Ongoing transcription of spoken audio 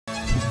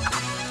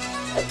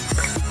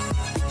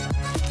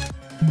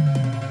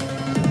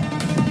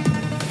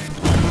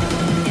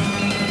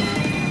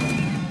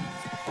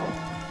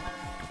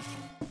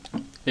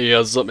Hey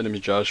guys, what's up? My name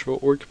is Joshua,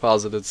 or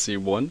Composited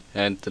C1,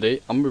 and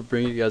today I'm going to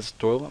bring you guys a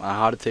tutorial on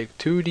how to take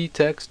 2D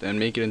text and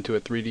make it into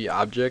a 3D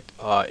object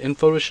in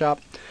Photoshop.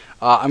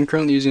 I'm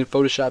currently using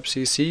Photoshop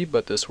CC,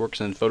 but this works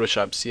in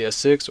Photoshop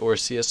CS6 or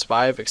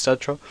CS5,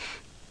 etc.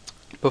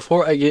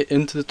 Before I get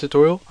into the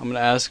tutorial, I'm going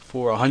to ask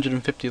for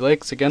 150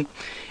 likes again,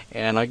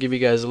 and I'll give you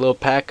guys a little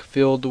pack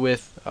filled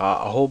with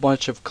a whole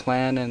bunch of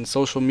clan and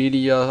social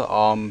media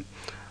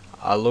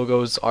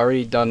logos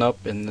already done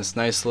up in this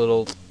nice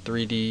little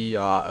 3D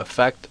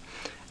effect.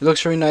 It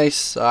looks really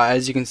nice.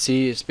 As you can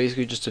see, it's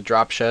basically just a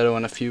drop shadow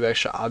and a few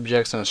extra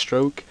objects and a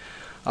stroke.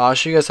 I'll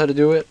show you guys how to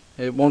do it.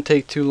 It won't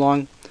take too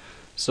long,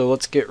 so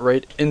let's get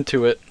right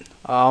into it.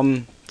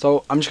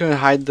 So I'm just going to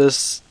hide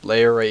this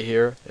layer right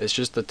here. It's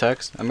just the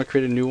text. I'm going to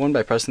create a new one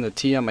by pressing the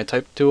T on my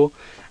type tool.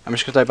 I'm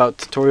just going to type out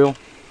tutorial,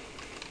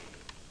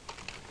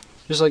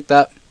 just like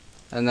that,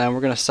 and then we're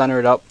going to center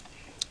it up.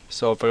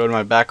 So if I go to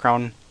my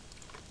background,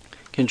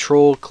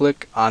 Control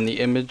click on the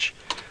image,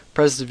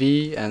 press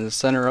V and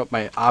center up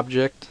my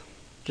object,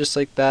 just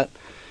like that.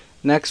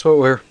 Next, what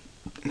we're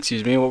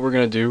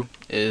gonna do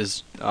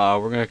is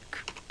we're gonna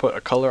put a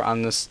color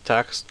on this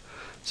text.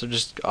 So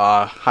just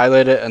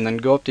highlight it and then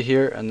go up to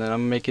here, and then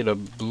I'm gonna make it a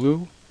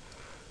blue,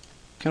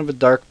 kind of a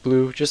dark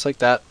blue, just like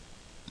that.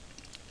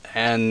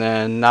 And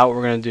then now what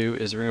we're gonna do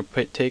is we're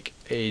gonna take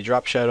a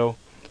drop shadow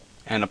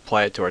and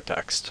apply it to our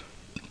text.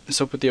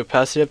 So put the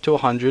opacity up to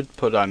 100,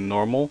 put it on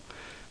normal.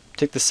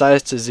 Take the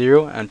size to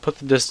 0 and put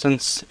the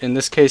distance, in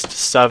this case, to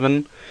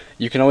 7.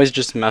 You can always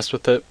just mess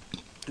with it.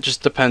 It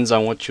just depends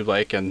on what you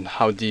like and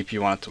how deep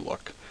you want it to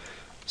look.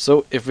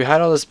 So if we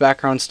hide all this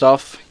background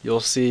stuff,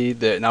 you'll see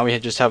that now we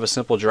just have a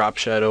simple drop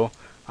shadow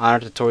on our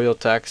tutorial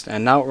text.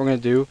 And now what we're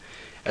going to do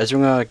is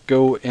we're going to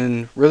go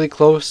in really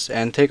close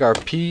and take our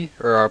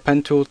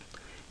pen tool,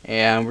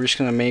 and we're just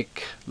going to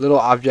make little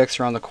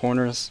objects around the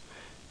corners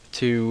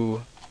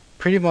to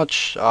pretty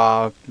much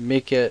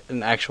make it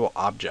an actual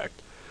object.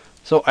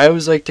 So I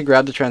always like to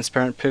grab the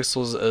transparent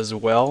pixels as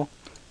well.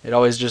 It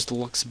always just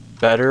looks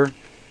better,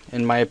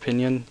 in my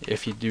opinion,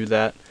 if you do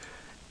that.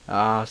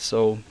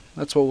 So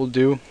that's what we'll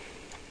do.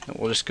 And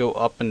we'll just go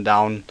up and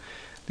down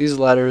these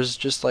letters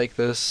just like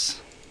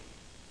this.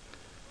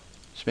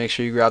 Just make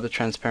sure you grab the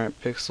transparent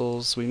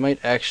pixels. We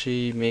might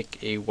actually make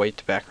a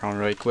white background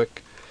right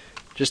quick,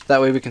 just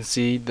that way we can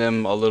see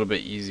them a little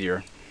bit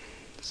easier.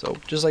 So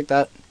just like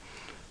that,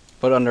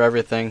 put it under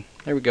everything.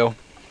 There we go.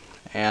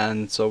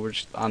 And so we're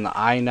just on the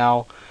eye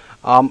now.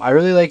 I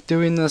really like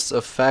doing this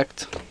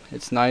effect.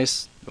 It's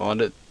nice.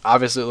 Well,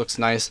 obviously it looks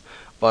nice,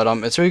 but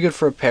it's really good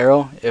for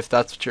apparel if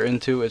that's what you're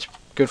into. It's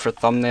good for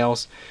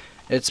thumbnails.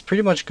 It's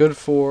pretty much good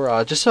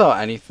for just about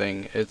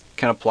anything. It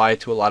can apply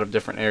to a lot of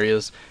different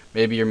areas.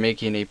 Maybe you're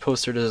making a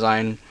poster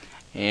design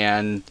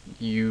and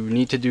you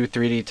need to do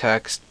 3D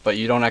text, but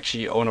you don't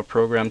actually own a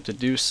program to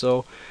do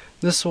so.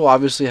 This will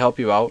obviously help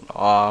you out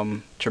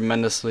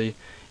tremendously.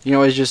 You can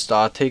always just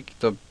take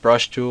the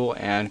brush tool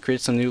and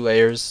create some new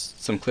layers,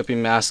 some clipping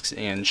masks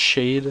and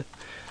shade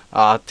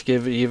to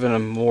give it even a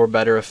more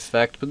better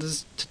effect. But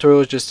this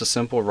tutorial is just a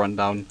simple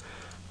rundown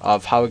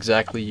of how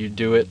exactly you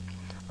do it.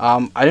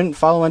 I didn't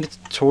follow any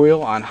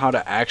tutorial on how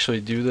to actually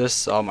do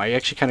this. I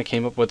actually kind of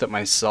came up with it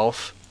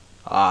myself.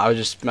 I was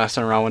just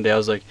messing around one day. I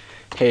was like,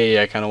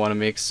 hey, I kind of want to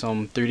make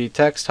some 3D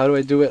text. How do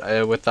I do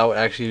it without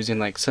actually using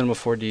like Cinema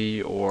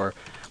 4D or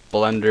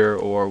Blender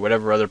or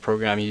whatever other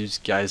program you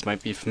guys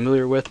might be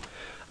familiar with.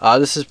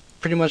 This is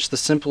pretty much the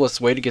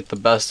simplest way to get the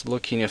best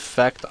looking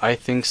effect, I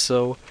think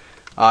so.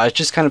 It's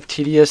just kind of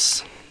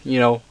tedious, you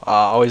know,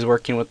 always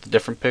working with the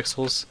different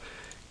pixels,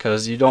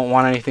 because you don't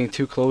want anything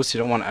too close.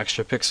 You don't want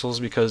extra pixels,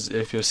 because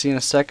if you'll see in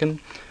a second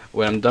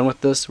when I'm done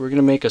with this, we're going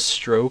to make a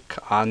stroke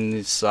on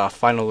this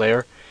final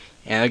layer,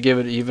 and it'll give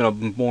it even a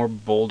more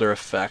bolder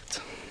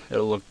effect.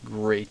 It'll look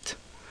great.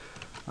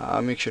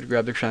 Make sure to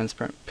grab the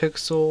transparent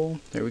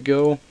pixel. There we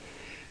go.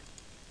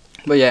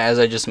 But yeah, as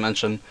I just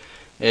mentioned,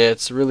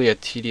 it's really a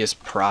tedious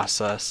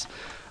process.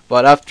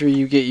 But after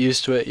you get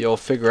used to it, you'll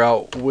figure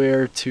out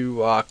where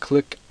to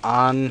click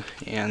on.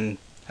 And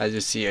as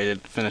you see, I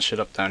did finish it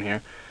up down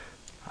here.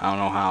 I don't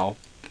know how.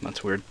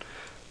 That's weird.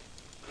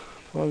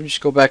 Well, we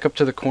just go back up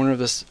to the corner of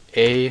this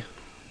A.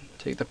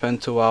 Take the pen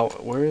tool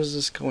out. Where is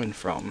this going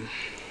from?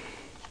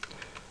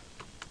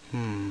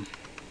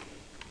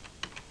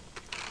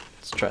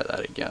 Let's try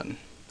that again.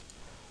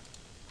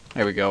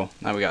 There we go.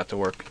 Now we got it to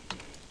work.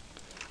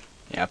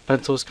 Yeah,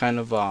 pencil's kind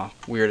of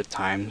weird at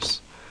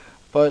times,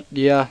 but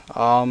yeah,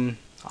 on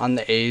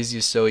the A's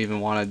you still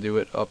even want to do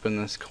it up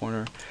in this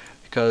corner,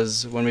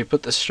 because when we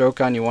put the stroke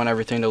on, you want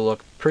everything to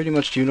look pretty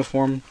much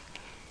uniform.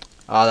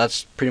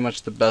 That's pretty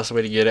much the best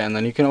way to get it, and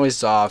then you can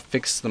always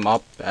fix them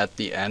up at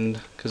the end,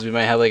 because we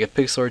might have like a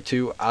pixel or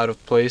two out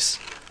of place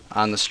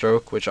on the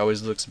stroke, which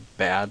always looks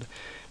bad.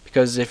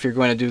 Because if you're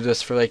going to do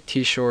this for like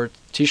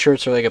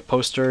t-shirts or like a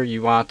poster,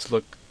 you want it to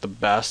look the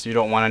best. You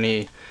don't want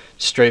any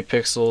stray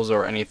pixels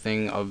or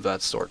anything of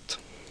that sort.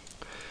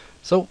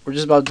 So we're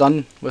just about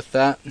done with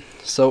that.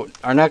 So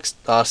our next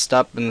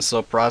step in this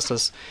little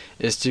process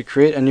is to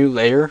create a new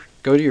layer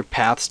go to your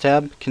Paths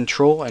tab,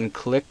 control and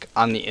click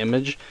on the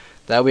image.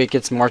 That way it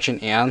gets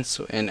marching ants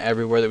in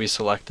everywhere that we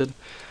selected.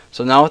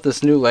 So now with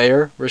this new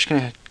layer, we're just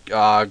going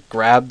to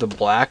grab the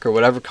black or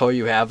whatever color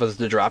you have as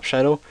the drop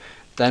shadow.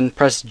 Then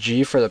press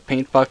G for the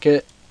paint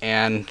bucket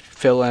and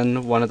fill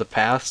in one of the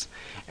paths.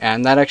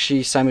 And that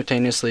actually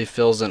simultaneously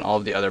fills in all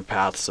of the other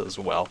paths as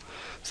well.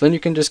 So then you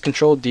can just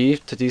control D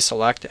to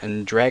deselect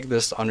and drag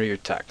this under your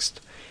text.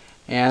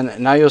 And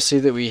now you'll see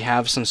that we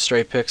have some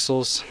stray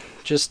pixels.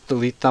 Just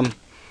delete them.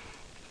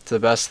 It's the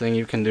best thing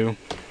you can do.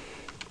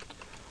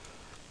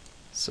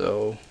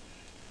 So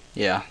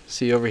yeah,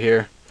 see over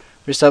here,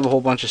 we just have a whole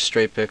bunch of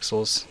stray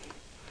pixels.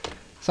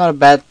 It's not a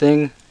bad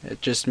thing,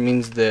 it just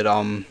means that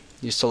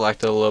you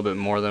selected a little bit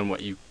more than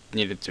what you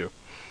needed to.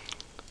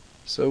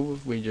 So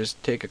if we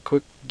just take a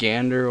quick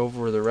gander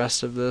over the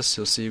rest of this,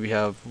 you'll see we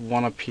have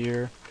one up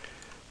here.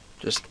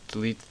 Just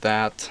delete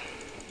that,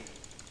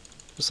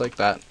 just like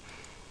that.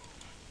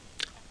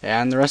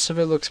 And the rest of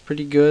it looks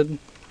pretty good.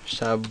 Just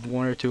have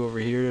one or two over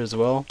here as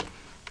well.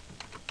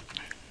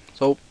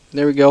 So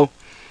there we go.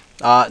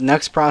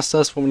 Next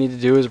process, what we need to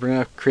do is we're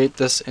going to create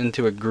this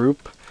into a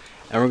group,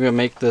 and we're going to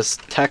make this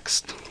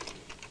text.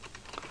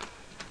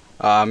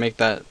 Make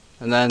that,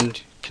 and then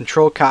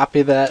control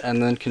copy that,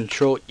 and then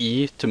control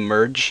E to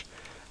merge.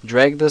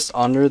 Drag this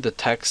under the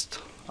text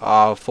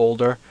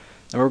folder.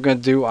 And what we're going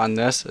to do on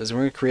this is we're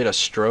going to create a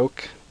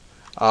stroke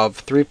of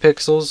 3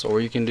 pixels, or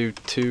you can do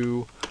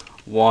 2,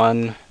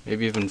 1,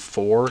 maybe even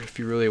 4 if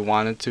you really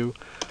wanted to.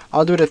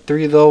 I'll do it at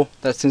 3 though.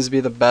 That seems to be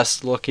the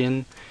best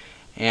looking.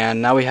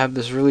 And now we have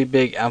this really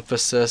big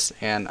emphasis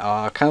and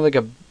kind of like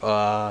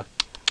a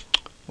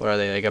what are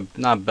they, like a,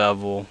 not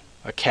bevel,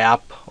 a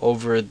cap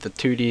over the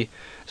 2D.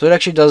 So it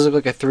actually does look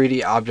like a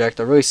 3D object,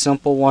 a really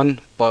simple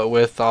one, but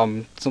with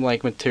some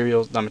like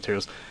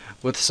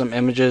with some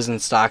images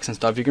and stocks and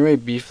stuff. You can really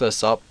beef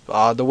this up.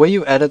 The way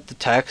you edit the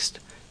text,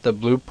 the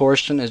blue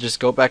portion, is just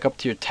go back up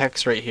to your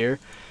text right here.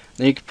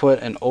 Then you can put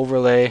an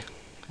overlay,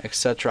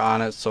 etc.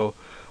 on it. So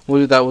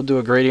we'll do that. We'll do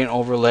a gradient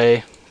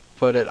overlay,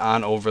 put it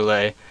on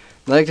overlay.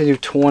 I like to do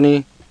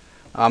 20.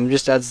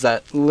 Just adds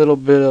that little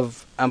bit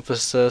of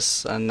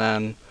emphasis, and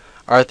then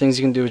other things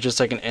you can do is just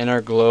like an inner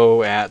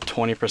glow at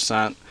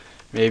 20%,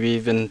 maybe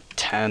even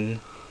 10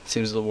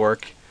 seems to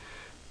work.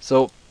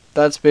 So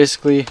that's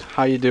basically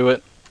how you do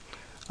it.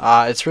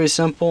 It's really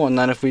simple, and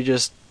then if we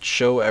just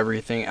show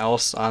everything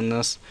else on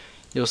this,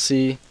 you'll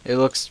see it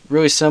looks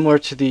really similar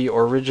to the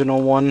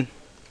original one.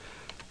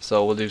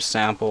 So we'll do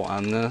sample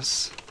on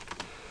this.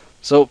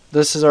 So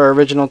this is our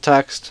original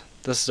text,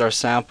 this is our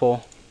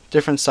sample.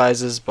 Different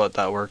sizes, but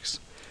that works.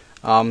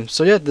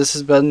 So yeah, this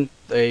has been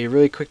a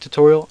really quick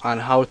tutorial on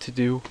how to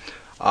do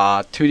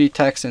 2D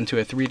text into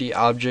a 3D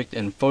object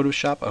in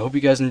Photoshop. I hope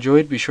you guys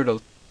enjoyed. Be sure to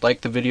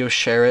like the video,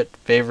 share it,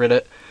 favorite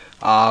it.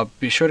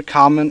 Be sure to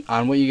comment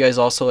on what you guys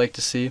also like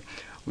to see.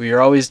 We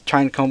are always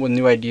trying to come up with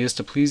new ideas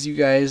to please you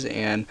guys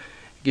and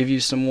give you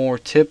some more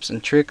tips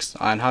and tricks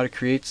on how to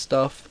create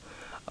stuff.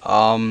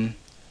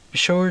 Be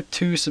sure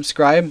to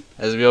subscribe,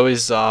 as we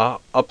always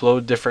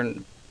upload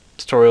different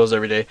tutorials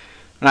every day.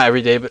 Not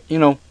every day, but you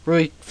know,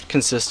 really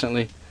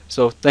consistently.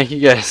 So thank you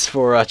guys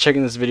for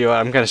checking this video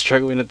out. I'm kind of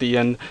struggling at the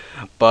end,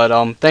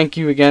 but thank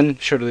you again.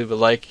 Be sure to leave a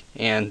like,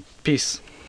 and peace.